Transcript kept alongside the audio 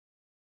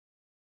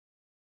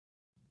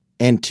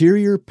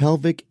Anterior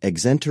pelvic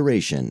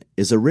exenteration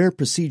is a rare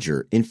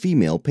procedure in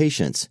female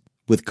patients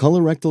with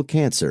colorectal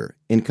cancer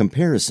in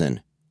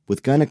comparison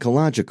with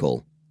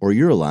gynecological or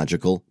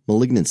urological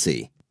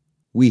malignancy.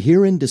 We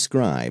herein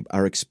describe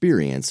our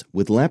experience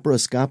with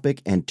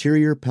laparoscopic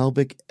anterior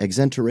pelvic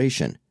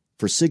exenteration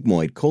for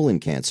sigmoid colon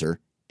cancer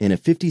in a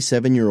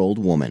 57-year-old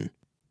woman.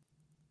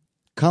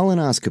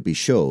 Colonoscopy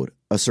showed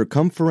a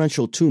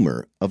circumferential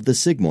tumor of the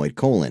sigmoid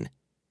colon,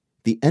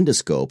 the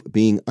endoscope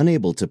being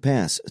unable to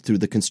pass through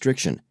the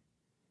constriction.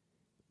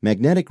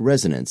 Magnetic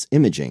resonance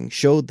imaging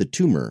showed the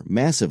tumor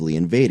massively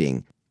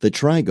invading the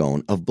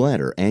trigone of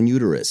bladder and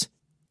uterus.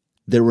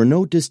 There were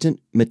no distant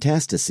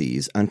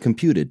metastases on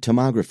computed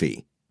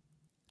tomography.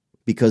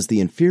 Because the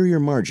inferior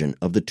margin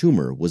of the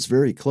tumor was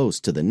very close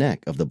to the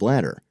neck of the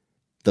bladder,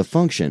 the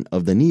function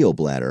of the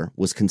neobladder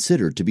was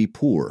considered to be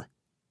poor.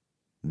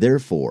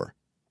 Therefore,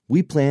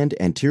 we planned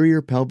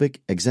anterior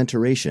pelvic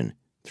exenteration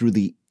through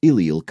the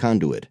ileal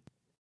conduit.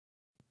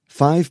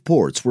 5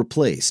 ports were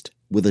placed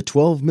with a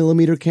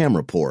 12mm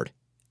camera port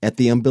at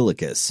the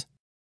umbilicus.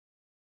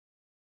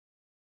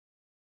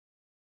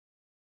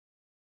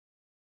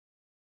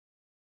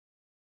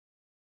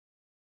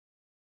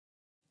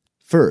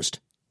 First,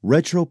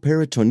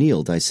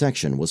 retroperitoneal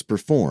dissection was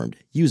performed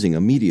using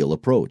a medial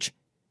approach,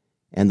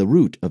 and the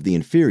root of the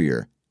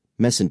inferior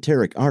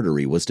mesenteric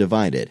artery was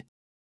divided.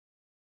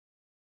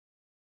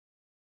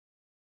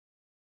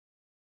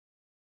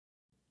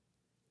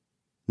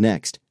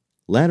 Next,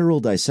 lateral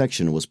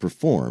dissection was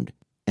performed,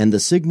 and the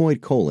sigmoid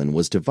colon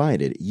was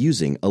divided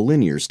using a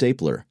linear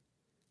stapler,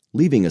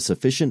 leaving a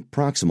sufficient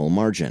proximal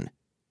margin.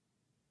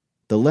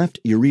 The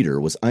left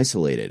ureter was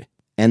isolated,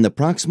 and the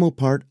proximal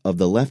part of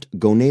the left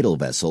gonadal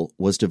vessel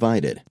was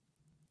divided.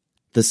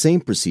 The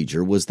same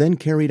procedure was then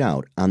carried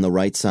out on the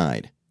right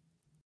side.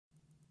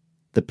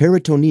 The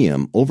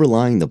peritoneum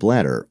overlying the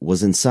bladder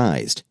was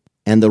incised,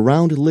 and the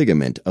round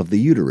ligament of the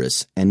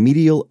uterus and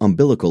medial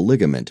umbilical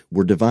ligament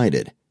were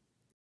divided.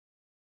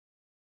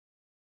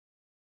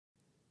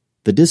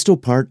 The distal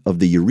part of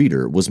the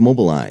ureter was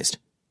mobilized.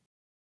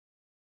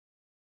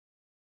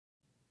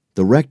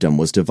 The rectum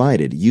was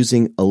divided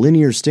using a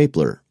linear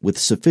stapler with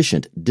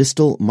sufficient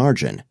distal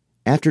margin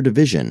after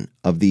division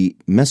of the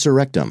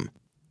mesorectum.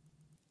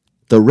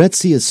 The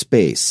retzius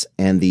space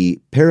and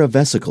the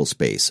paravesical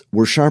space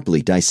were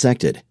sharply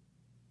dissected.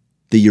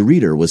 The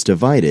ureter was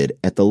divided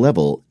at the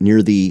level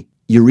near the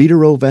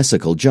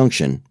ureterovesical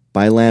junction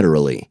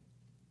bilaterally.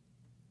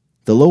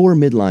 The lower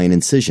midline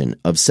incision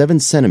of 7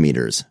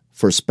 centimeters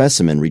for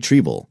specimen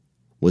retrieval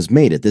was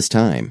made at this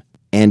time,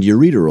 and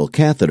ureteral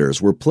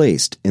catheters were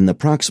placed in the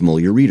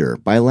proximal ureter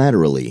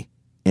bilaterally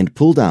and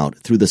pulled out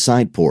through the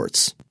side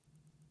ports.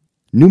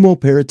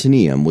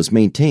 Pneumoperitoneum was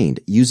maintained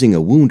using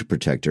a wound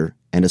protector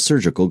and a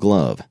surgical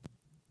glove.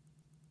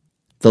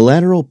 The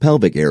lateral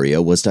pelvic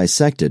area was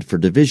dissected for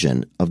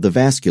division of the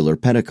vascular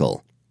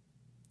pedicle.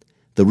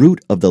 The root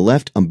of the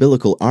left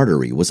umbilical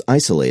artery was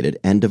isolated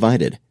and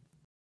divided.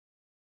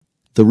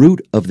 The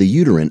root of the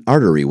uterine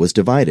artery was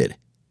divided,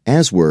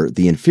 as were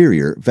the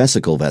inferior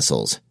vesical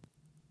vessels.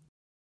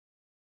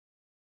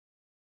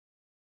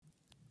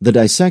 The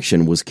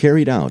dissection was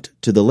carried out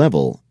to the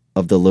level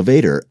of the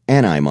levator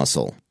ani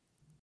muscle.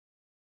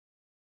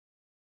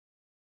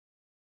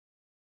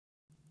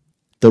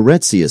 The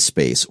retzius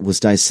space was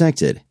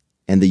dissected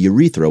and the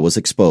urethra was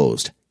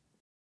exposed.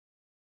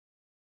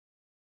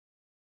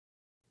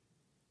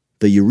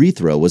 The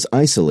urethra was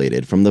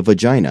isolated from the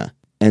vagina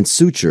and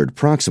sutured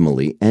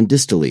proximally and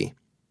distally.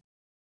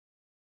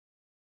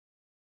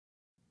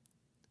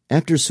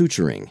 After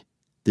suturing,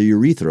 the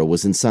urethra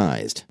was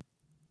incised.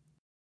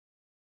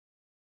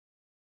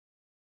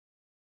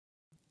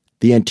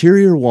 The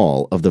anterior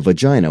wall of the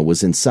vagina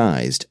was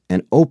incised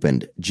and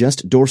opened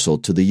just dorsal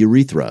to the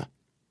urethra.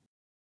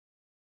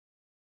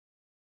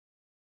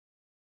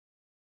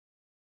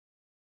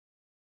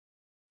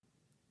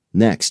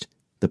 Next,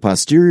 the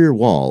posterior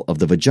wall of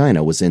the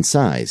vagina was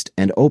incised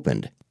and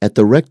opened at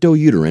the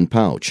rectouterine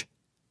pouch.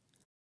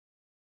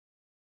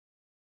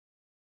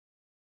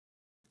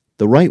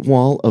 The right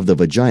wall of the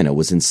vagina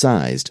was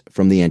incised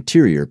from the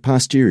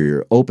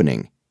anterior-posterior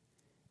opening,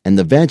 and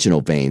the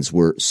vaginal veins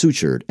were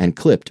sutured and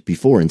clipped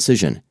before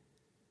incision.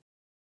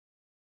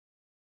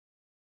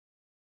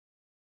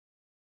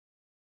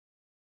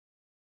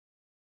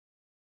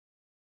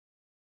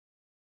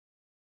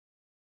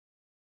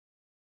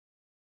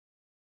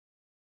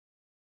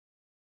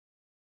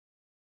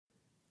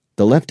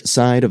 The left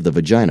side of the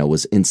vagina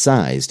was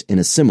incised in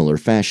a similar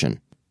fashion.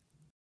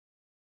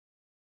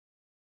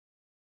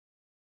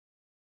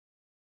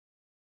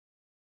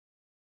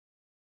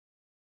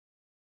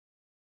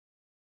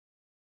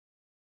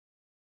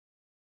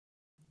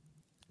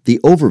 The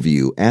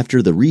overview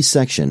after the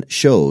resection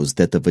shows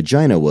that the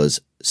vagina was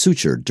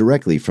sutured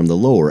directly from the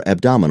lower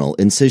abdominal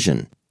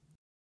incision.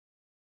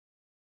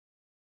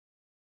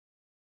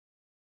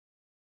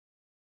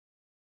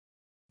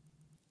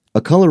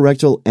 A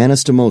colorectal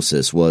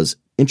anastomosis was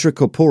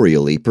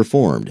intracorporeally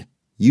performed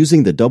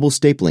using the double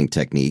stapling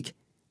technique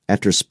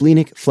after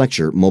splenic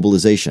flexure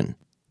mobilization.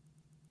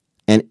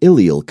 An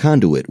ileal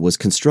conduit was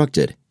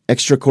constructed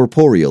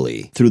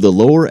extracorporeally through the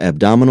lower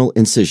abdominal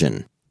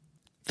incision.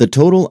 The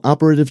total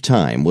operative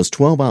time was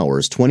 12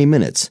 hours 20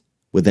 minutes,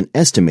 with an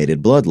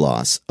estimated blood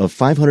loss of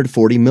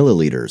 540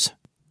 milliliters.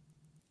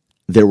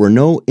 There were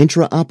no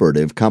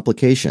intraoperative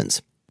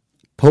complications.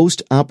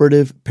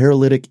 Post-operative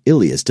paralytic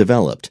ileus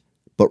developed,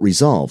 but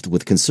resolved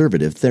with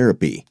conservative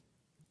therapy.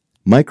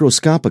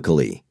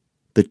 Microscopically,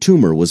 the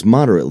tumor was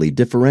moderately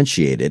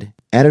differentiated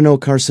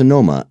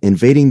adenocarcinoma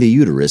invading the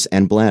uterus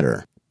and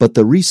bladder, but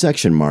the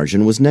resection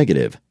margin was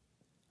negative.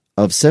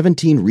 Of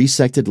 17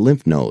 resected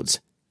lymph nodes,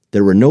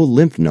 there were no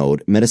lymph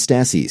node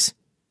metastases.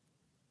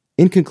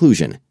 In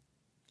conclusion,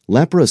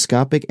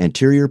 laparoscopic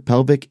anterior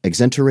pelvic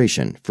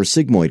exenteration for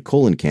sigmoid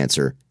colon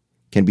cancer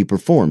can be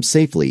performed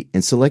safely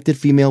in selected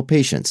female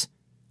patients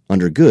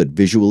under good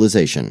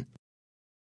visualization.